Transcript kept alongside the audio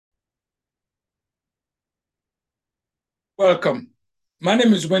Welcome. My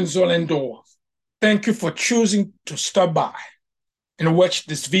name is Wenzel Endor. Thank you for choosing to stop by and watch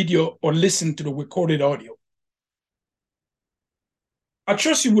this video or listen to the recorded audio. I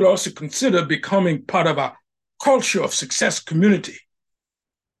trust you will also consider becoming part of our Culture of Success community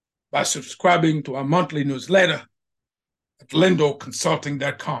by subscribing to our monthly newsletter at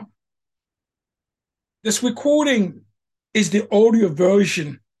lendorconsulting.com. This recording is the audio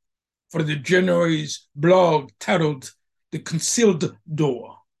version for the January's blog titled The Concealed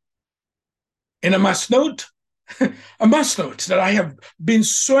Door. And I must note that I have been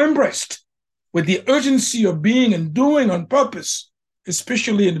so impressed with the urgency of being and doing on purpose,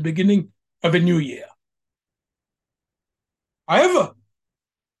 especially in the beginning of a new year. However,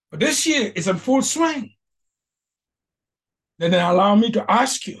 this year is in full swing. Then allow me to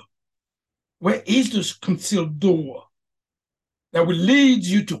ask you, where is this concealed door that will lead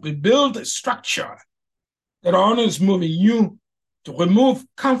you to rebuild a structure that honors moving you to remove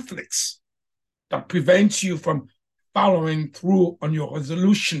conflicts that prevents you from following through on your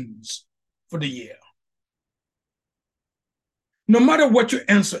resolutions for the year? No matter what your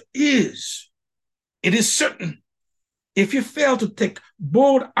answer is, it is certain if you fail to take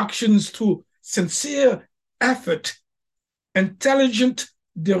bold actions through sincere effort, intelligent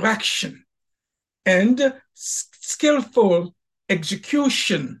direction, and skillful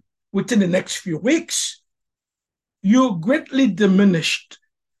execution within the next few weeks, you greatly diminished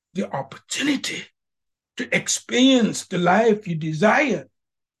the opportunity to experience the life you desire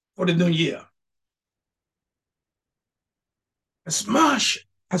for the new year. As much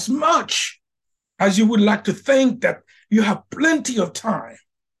as you would like to think that you have plenty of time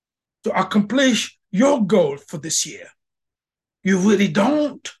to accomplish your goal for this year, you really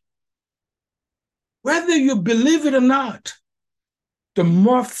don't. Whether you believe it or not, the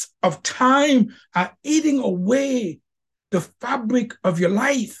moths of time are eating away the fabric of your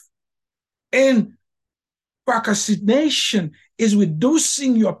life, and procrastination is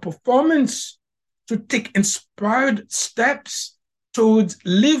reducing your performance to take inspired steps towards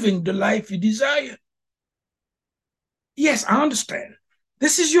living the life you desire. Yes, I understand.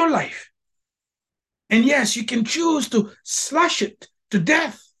 This is your life. And yes, you can choose to slash it to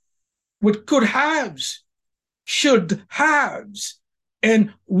death with could haves, should haves,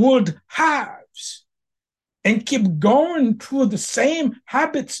 and would haves, and keep going through the same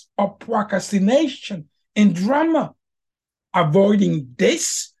habits of procrastination and drama, avoiding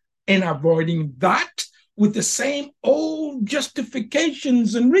this and avoiding that with the same old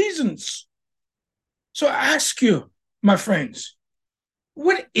justifications and reasons. So I ask you, my friends,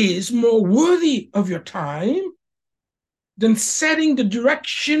 what is more worthy of your time than setting the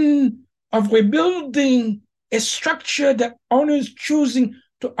direction of rebuilding a structure that honors choosing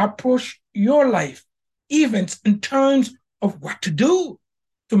to approach your life events in terms of what to do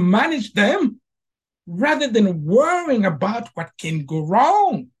to manage them rather than worrying about what can go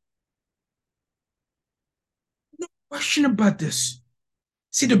wrong? No question about this.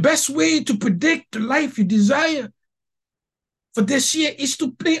 See, the best way to predict the life you desire for this year is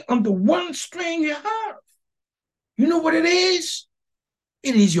to play on the one string you have. You know what it is?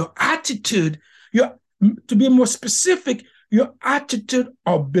 It is your attitude. To be more specific, your attitude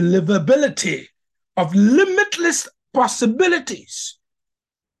of believability, of limitless possibilities.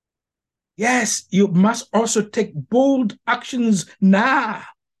 Yes, you must also take bold actions now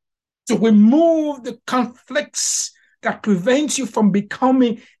to remove the conflicts that prevents you from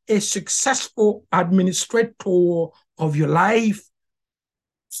becoming a successful administrator of your life,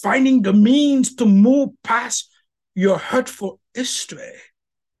 finding the means to move past your hurtful history.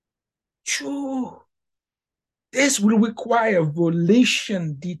 True. This will require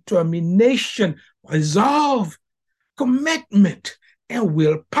volition, determination, resolve, commitment, and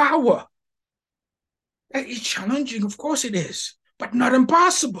willpower. It's challenging, of course it is, but not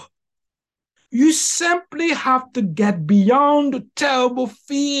impossible. You simply have to get beyond the terrible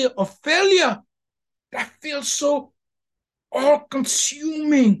fear of failure that feels so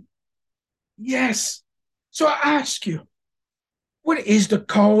all-consuming. Yes. So I ask you, what is the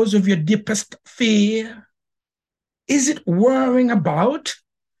cause of your deepest fear? Is it worrying about?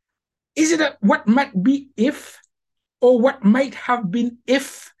 Is it what might be if, or what might have been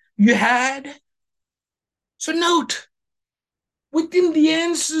if you had? So note, within the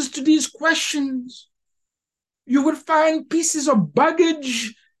answers to these questions, you will find pieces of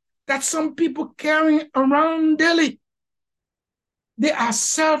baggage that some people carrying around daily. They are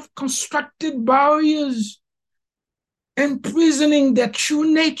self-constructed barriers imprisoning their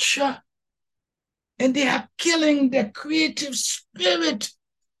true nature, and they are killing their creative spirit.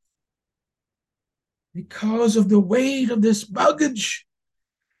 because of the weight of this baggage,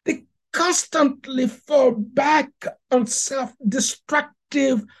 they constantly fall back on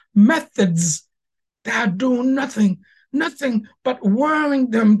self-destructive methods that are doing nothing but wearing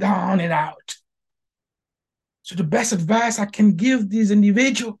them down and out. So the best advice I can give these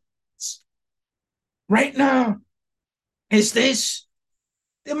individuals right now is this: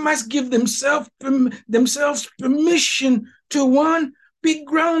 they must give themselves permission to, one, be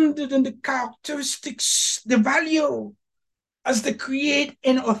grounded in the characteristics they value as they create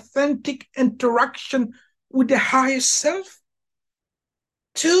an authentic interaction with the higher self.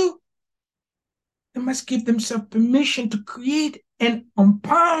 Two, they must give themselves permission to create an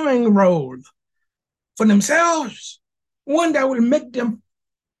empowering role for themselves, one that will make them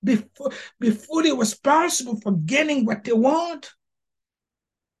be fully responsible for getting what they want.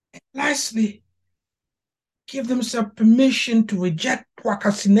 And lastly, give themselves permission to reject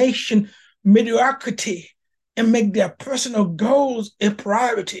procrastination, mediocrity, and make their personal goals a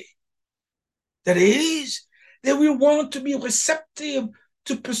priority. That is, they will want to be receptive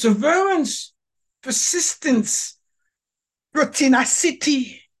to perseverance, persistence,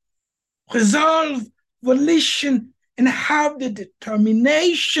 pertinacity, resolve, volition, and have the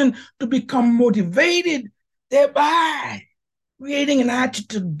determination to become motivated, thereby creating an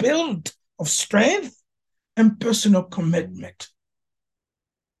attitude built of strength and personal commitment.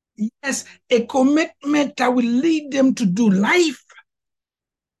 Yes, a commitment that will lead them to do life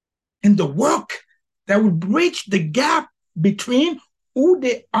and the work that will bridge the gap between who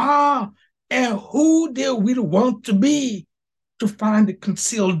they are and who they will want to be, to find the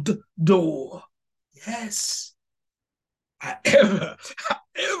concealed door. Yes. However,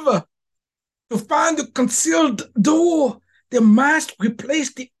 to find the concealed door, they must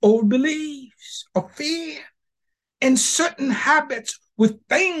replace the old beliefs of fear and certain habits with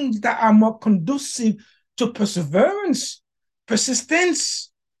things that are more conducive to perseverance, persistence,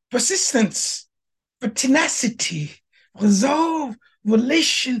 tenacity, resolve,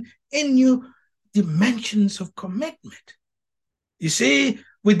 volition, and new dimensions of commitment. You see,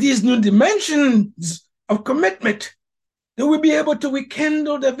 with these new dimensions of commitment, they will be able to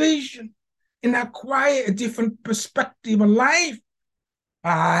rekindle the vision and acquire a different perspective on life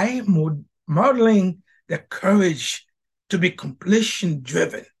by modeling the courage to be completion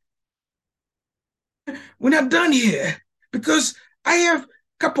driven. We're not done here, because I have a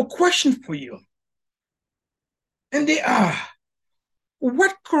couple questions for you. And they are: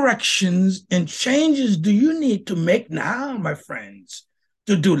 what corrections and changes do you need to make now, my friends,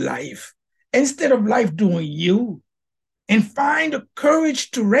 to do life instead of life doing you? And find the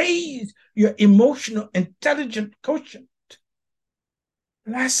courage to raise your emotional intelligence quotient.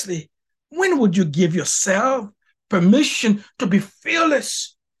 Lastly, when would you give yourself permission to be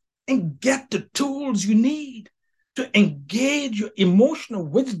fearless and get the tools you need to engage your emotional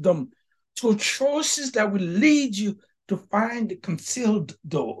wisdom through choices that will lead you to find the concealed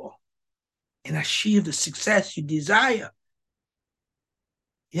door and achieve the success you desire?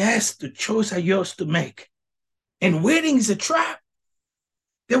 Yes, the choice are yours to make. And waiting is a trap.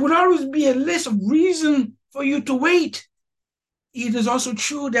 There will always be a list of reasons for you to wait. It is also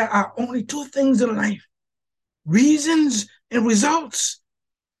true there are only two things in life: reasons and results.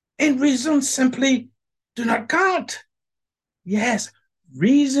 And reasons simply do not count. Yes,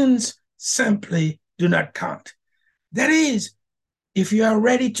 reasons simply do not count. That is, if you are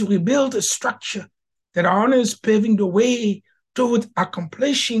ready to rebuild a structure that honors paving the way toward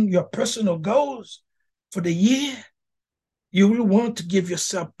accomplishing your personal goals for the year, you will want to give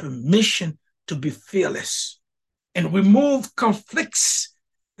yourself permission to be fearless and remove conflicts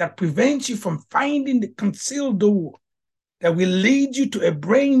that prevent you from finding the concealed door that will lead you to a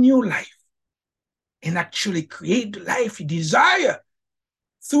brand new life and actually create the life you desire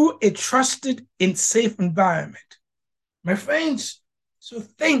through a trusted and safe environment. My friends, so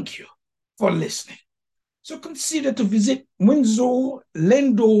thank you for listening. So consider to visit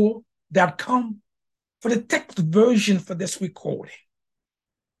windsorlendor.com for the text version for this recording.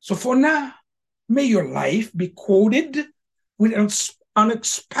 So for now, may your life be quoted with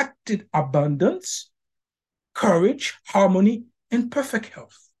unexpected abundance, courage, harmony, and perfect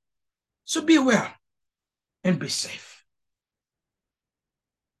health. So be well and be safe.